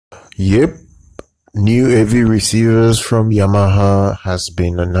Yep, new AV receivers from Yamaha has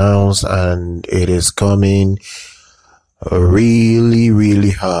been announced, and it is coming really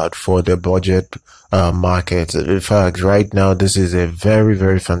hard for the budget market. In fact, right now this is a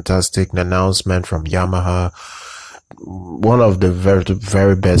very fantastic announcement from Yamaha, one of the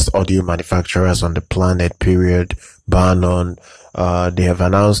very best audio manufacturers on the planet, period, bar none. They have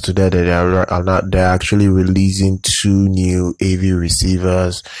announced today that they're actually releasing two new AV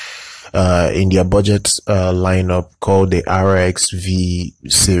receivers in their budget lineup called the RX-V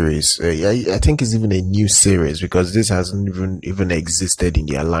series. I think it's even a new series because this hasn't even existed in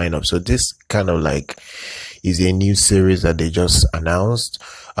their lineup. So this kind of like is a new series that they just announced.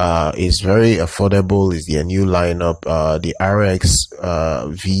 It's very affordable. It's their new lineup. The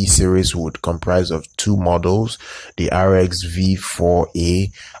RX-V series would comprise of two models, the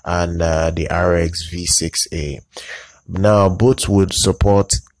RX-V4A and the RX-V6A. Now both would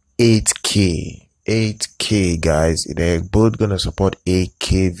support 8K guys. They're both gonna support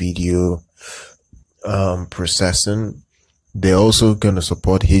 8K video processing. They're also gonna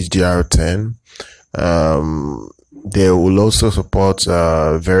support HDR10. They will also support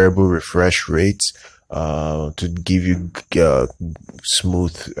variable refresh rates to give you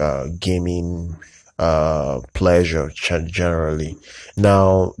smooth gaming pleasure generally.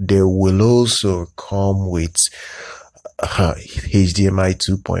 Now they will also come with HDMI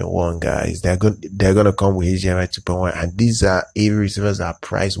 2.1, guys. They're gonna come with HDMI 2.1, and these are AV receivers that are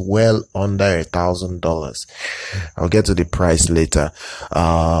priced well under $1,000. I'll get to the price later.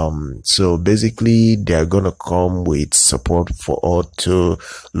 So basically they're gonna come with support for auto,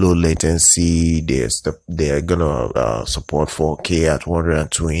 low latency. They're gonna support 4K at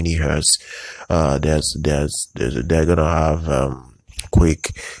 120 hertz. They're gonna have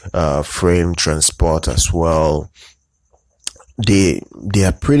quick frame transport as well. They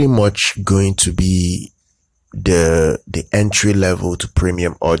are pretty much going to be the entry level to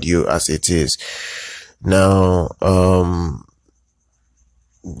premium audio as it is now. Now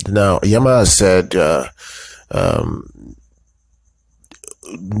Yamaha said the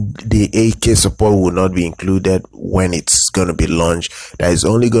 8K support will not be included when it's going to be launched. That is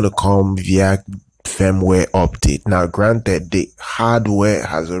only going to come via firmware update. Now granted, the hardware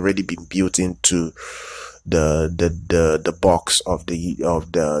has already been built into the box of the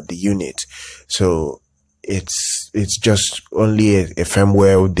unit, so it's just only a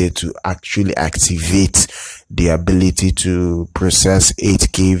firmware update to actually activate the ability to process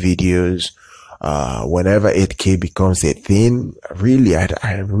 8K videos. Whenever 8K becomes a thing, really,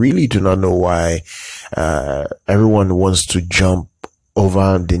 I really do not know why everyone wants to jump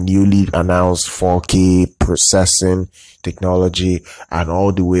over the newly announced 4K processing technology and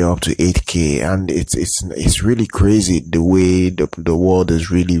all the way up to 8K, and it's really crazy the way the world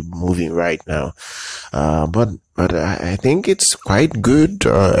is really moving right now. But I think it's quite good.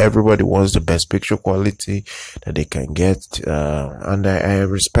 Everybody wants the best picture quality that they can get, and I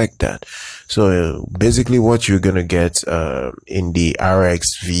respect that. So basically what you're gonna get in the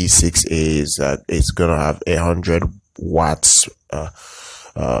RX-V6A is that it's gonna have 100 watts per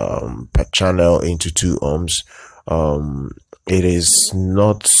channel into 2 ohms. It is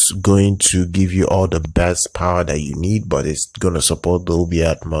not going to give you all the best power that you need, but it's going to support Dolby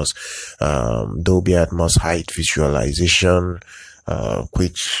Atmos height visualization,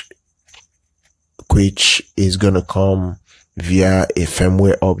 which is going to come via a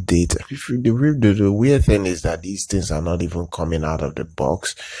firmware update. The weird thing is that these things are not even coming out of the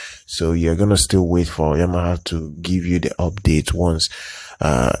box, so you're gonna still wait for Yamaha to give you the update once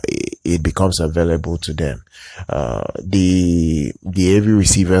it becomes available to them. The AV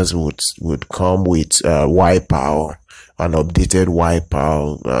receivers would come with Wi-Power, an updated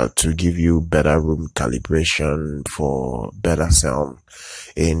Wi-Power to give you better room calibration for better sound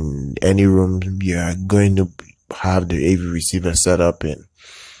in any room you are going to have the AV receiver set up in.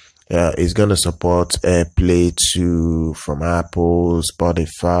 It's going to support AirPlay from Apple,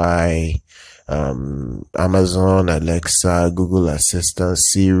 Spotify, Amazon, Alexa, Google Assistant,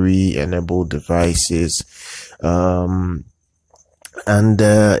 Siri enabled devices, and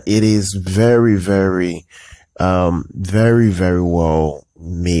it is very well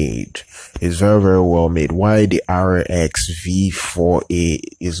made. It's very well made. Why the RX-V4A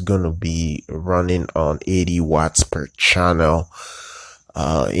is going to be running on 80 watts per channel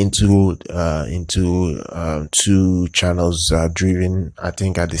into 2 channels driven, I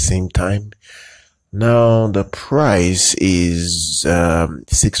think, at the same time. Now the price is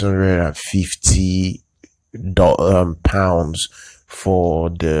 £650 pounds for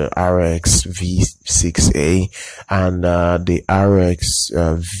the RX-V6A, and the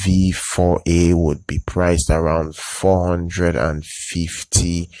RX-V4A would be priced around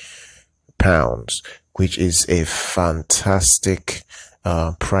 £450, which is a fantastic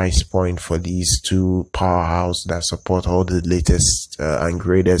price point for these two powerhouses that support all the latest and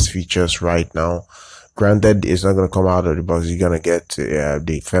greatest features right now. Granted, it's not going to come out of the box. You're going to get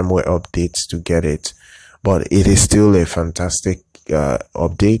the firmware updates to get it, but it is still a fantastic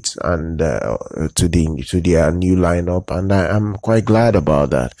update and to their new lineup, and I'm quite glad about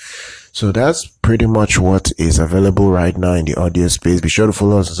that. So that's pretty much what is available right now in the audio space. Be sure to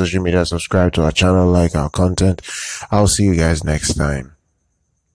follow us on social media, subscribe to our channel, like our content. I'll see you guys next time.